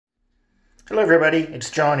Hello everybody, it's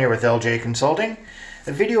John here with LJ Consulting.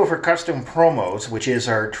 A video for Custom Promos, which is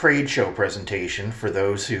our trade show presentation for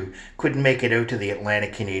those who couldn't make it out to the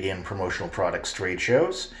Atlantic Canadian Promotional Products trade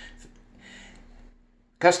shows.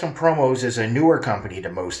 Custom Promos is a newer company to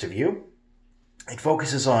most of you. It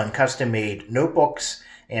focuses on custom-made notebooks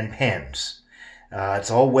and pens.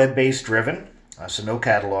 It's all web-based driven, so no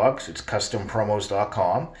catalogs. It's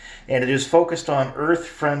Kustompromos.com, and it is focused on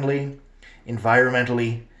earth-friendly,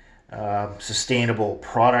 environmentally sustainable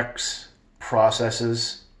products,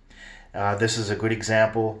 processes. This is a good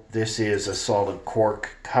example. This is a solid cork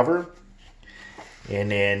cover, and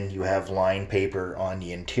then you have lined paper on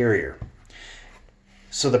the interior.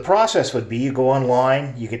 So the process would be you go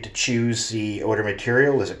online, you get to choose the outer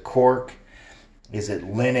material. Is it cork? Is it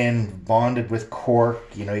linen bonded with cork?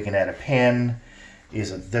 You know, you can add a pen.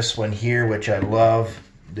 Is it this one here, which I love,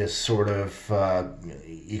 this sort of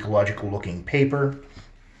ecological looking paper?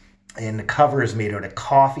 And the cover is made out of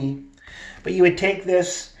coffee. But you would take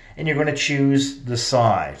this and you're going to choose the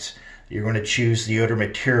size. You're going to choose the outer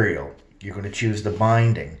material. You're going to choose the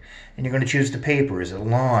binding. And you're going to choose the paper. Is it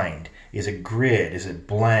lined? Is it grid? Is it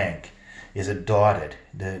blank? Is it dotted?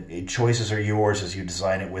 The choices are yours as you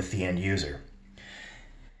design it with the end user.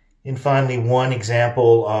 And finally, one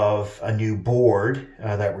example of a new board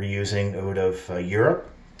that we're using out of Europe.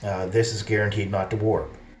 This is guaranteed not to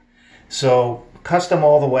warp. So custom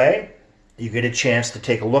all the way. You get a chance to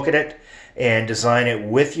take a look at it and design it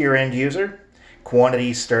with your end user.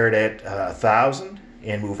 Quantities start at 1,000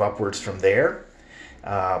 and move upwards from there.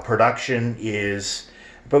 Production is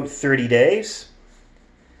about 30 days.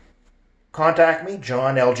 Contact me,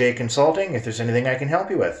 John, LJ Consulting, if there's anything I can help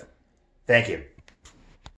you with. Thank you.